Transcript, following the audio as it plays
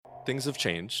Things have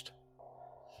changed.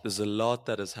 There's a lot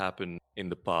that has happened in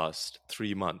the past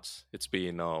 3 months. It's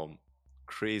been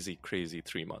crazy, crazy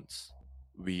 3 months.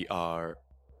 We are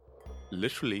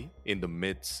literally in the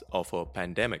midst of a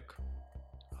pandemic.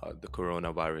 The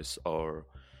coronavirus or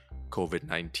COVID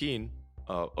 19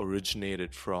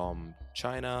 originated from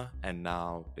China and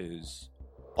now is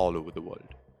all over the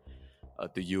world.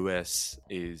 The US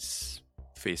is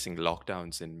facing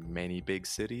lockdowns in many big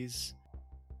cities.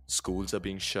 Schools are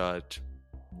being shut.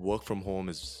 Work from home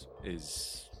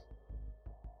is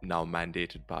now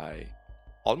mandated by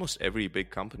almost every big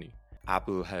company.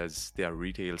 Apple has their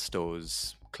retail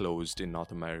stores closed in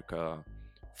North America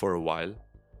for a while.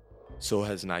 So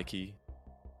has Nike,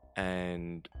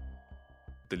 and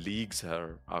the leagues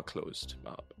are closed.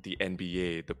 The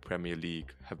NBA, the Premier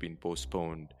League have been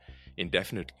postponed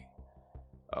indefinitely.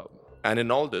 Um, and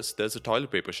in all this, there's a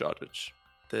toilet paper shortage.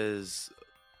 There's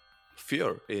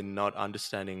fear in not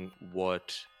understanding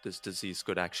what this disease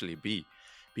could actually be.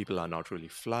 People are not really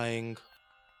flying,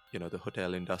 the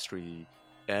hotel industry,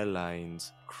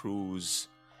 airlines, cruise.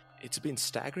 It's been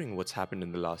staggering what's happened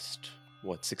in the last,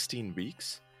 16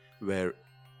 weeks, where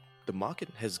the market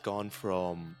has gone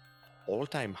from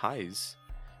all-time highs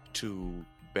to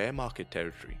bear market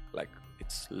territory. Like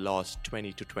it's lost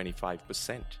 20 to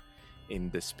 25% in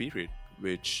this period,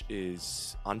 which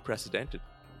is unprecedented.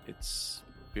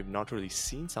 We've not really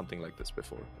seen something like this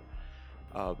before.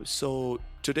 So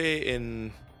today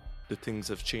in the Things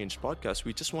Have Changed podcast,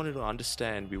 we just wanted to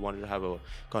understand, we wanted to have a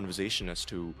conversation as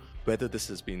to whether this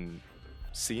has been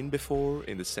seen before,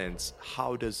 in the sense,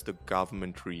 how does the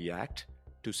government react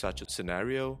to such a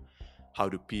scenario? How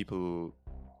do people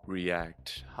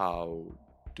react? How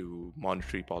do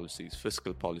monetary policies,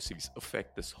 fiscal policies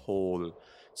affect this whole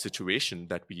situation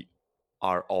that we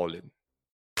are all in?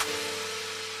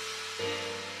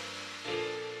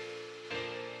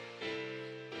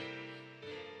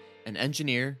 An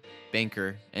engineer,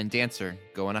 banker, and dancer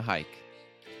go on a hike.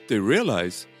 They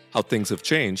realize how things have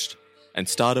changed and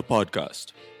start a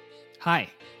podcast. Hi,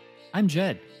 I'm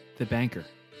Jed, the banker.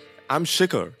 I'm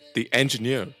Shikhar, the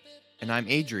engineer. And I'm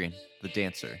Adrian, the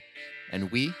dancer.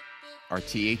 And we are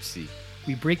THC.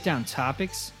 We break down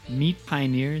topics, meet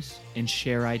pioneers, and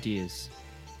share ideas.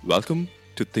 Welcome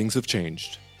to Things Have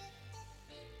Changed.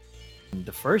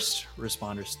 The first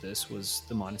responders to this was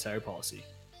the monetary policy,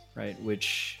 right?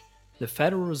 Which the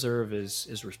Federal Reserve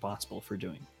is responsible for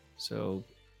doing. So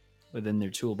within their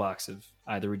toolbox of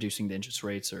either reducing the interest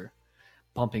rates or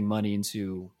pumping money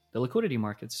into the liquidity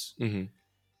markets,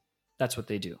 that's what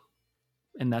they do.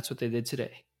 And that's what they did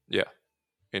today. Yeah.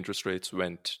 Interest rates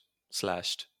went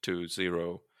slashed to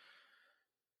 0%,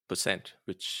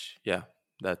 which,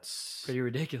 that's pretty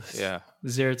ridiculous. Yeah.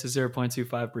 0 to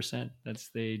 0.25%.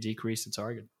 They decreased the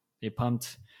target. They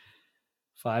pumped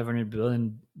 $500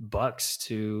 billion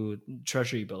to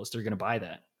treasury bills. They're going to buy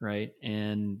that, right?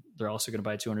 And they're also going to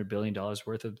buy $200 billion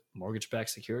worth of mortgage-backed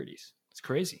securities. It's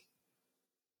crazy.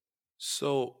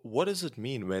 So what does it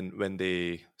mean when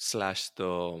they slash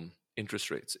the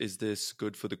interest rates? Is this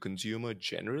good for the consumer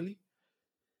generally?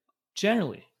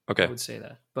 Generally, Okay. I would say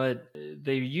that. But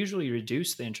they usually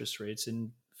reduce the interest rates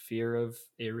in fear of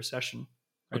a recession,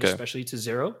 right? Okay. Especially to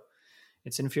 0.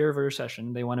 It's in fear of a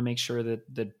recession. They want to make sure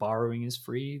that borrowing is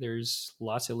free. There's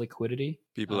lots of liquidity.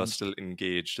 People are still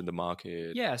engaged in the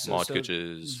market. Yeah, so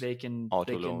mortgages, they can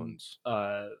loans.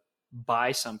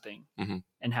 Buy something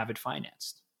and have it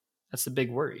financed. That's the big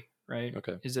worry, right?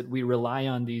 Okay. Is that we rely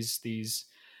on these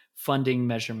funding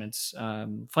measurements,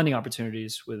 funding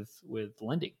opportunities with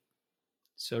lending.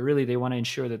 So really, they want to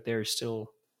ensure that there's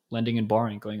still lending and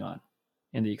borrowing going on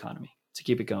in the economy to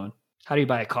keep it going. How do you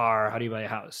buy a car? How do you buy a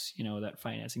house? That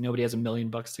financing. Nobody has $1 million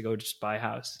to go just buy a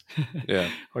house. Yeah.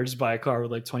 Or just buy a car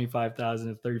with like 25,000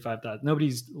 to 35,000.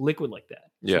 Nobody's liquid like that.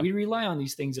 Yeah. So we rely on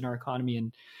these things in our economy,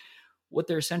 and what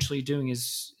they're essentially doing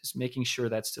is making sure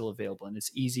that's still available and it's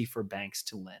easy for banks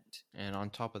to lend. And on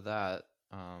top of that,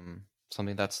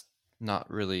 something that's not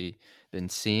really been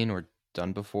seen or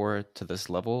done before to this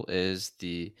level is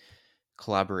the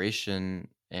collaboration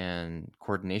and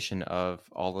coordination of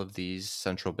all of these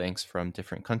central banks from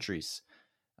different countries.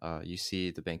 You see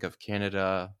the Bank of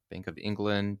Canada, Bank of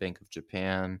England, Bank of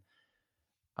Japan,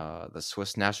 the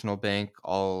Swiss National Bank,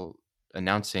 all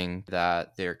announcing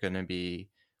that they're going to be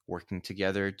working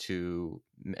together to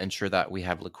ensure that we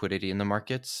have liquidity in the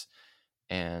markets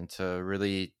and to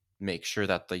really make sure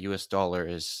that the US dollar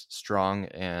is strong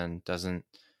and doesn't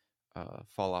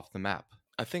fall off the map.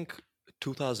 I think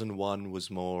 2001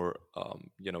 was more,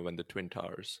 when the Twin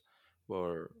Towers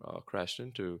were crashed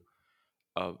into.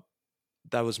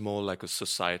 that was more like a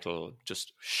societal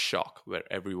just shock where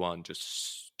everyone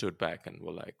just stood back and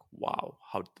were like, wow,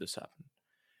 how did this happen?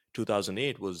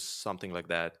 2008 was something like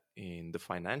that in the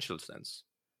financial sense,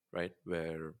 right?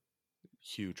 Where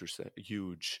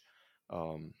huge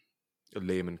um,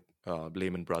 Lehman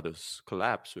Brothers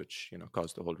collapse, which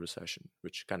caused the whole recession,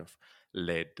 which kind of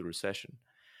led the recession.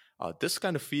 This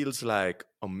kind of feels like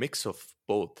a mix of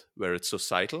both, where it's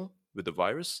societal with the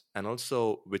virus and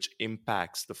also which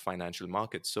impacts the financial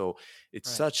market. So it's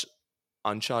Right. such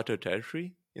uncharted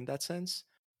territory in that sense.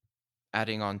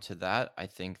 Adding on to that, I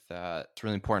think that it's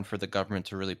really important for the government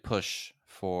to really push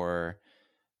for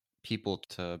people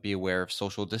to be aware of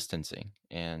social distancing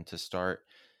and to start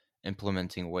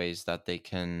implementing ways that they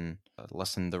can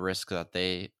lessen the risk that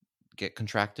they get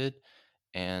contracted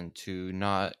and to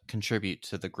not contribute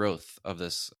to the growth of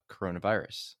this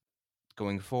coronavirus.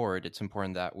 Going forward, it's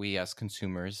important that we as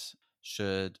consumers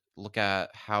should look at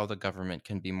how the government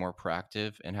can be more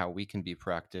proactive and how we can be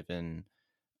proactive in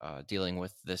dealing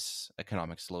with this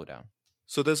economic slowdown.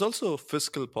 So there's also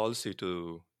fiscal policy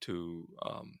to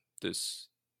this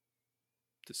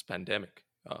pandemic,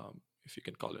 if you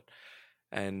can call it,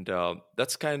 and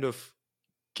that's kind of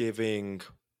giving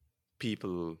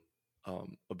people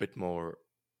a bit more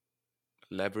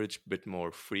leverage, a bit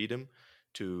more freedom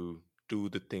to do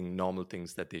the normal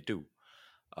things that they do.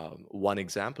 One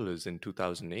example is in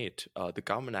 2008, the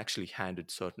government actually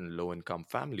handed certain low-income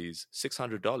families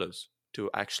 $600 to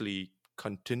actually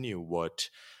continue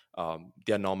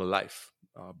their normal life,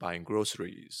 buying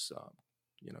groceries,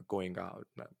 going out,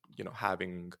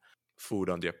 having food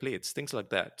on their plates, things like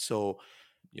that. So,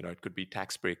 it could be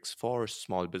tax breaks for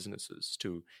small businesses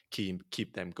to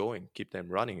keep them going, keep them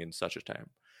running in such a time.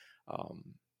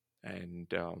 And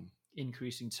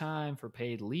Increasing time for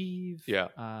paid leave. Yeah.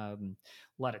 A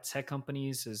lot of tech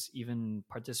companies has even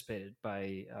participated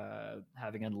by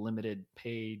having unlimited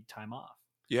paid time off.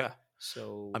 Yeah.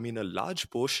 So I mean, a large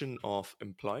portion of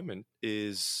employment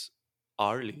is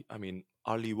hourly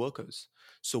workers.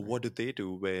 So what do they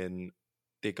do when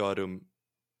they got to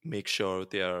make sure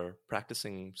they are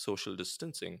practicing social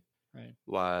distancing right.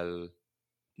 while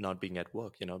not being at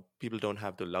work? People don't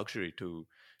have the luxury to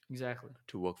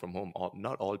work from home.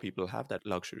 Not all people have that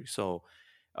luxury. So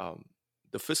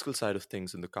the fiscal side of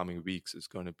things in the coming weeks is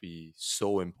going to be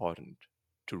so important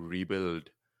to rebuild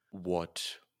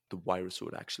what the virus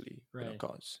would actually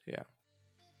cause. Yeah.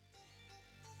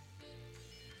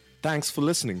 Thanks for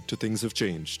listening to Things Have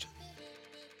Changed.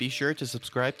 Be sure to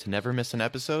subscribe to never miss an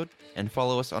episode and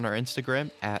follow us on our Instagram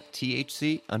at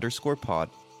THC_pod.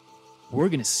 We're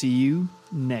going to see you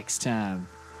next time.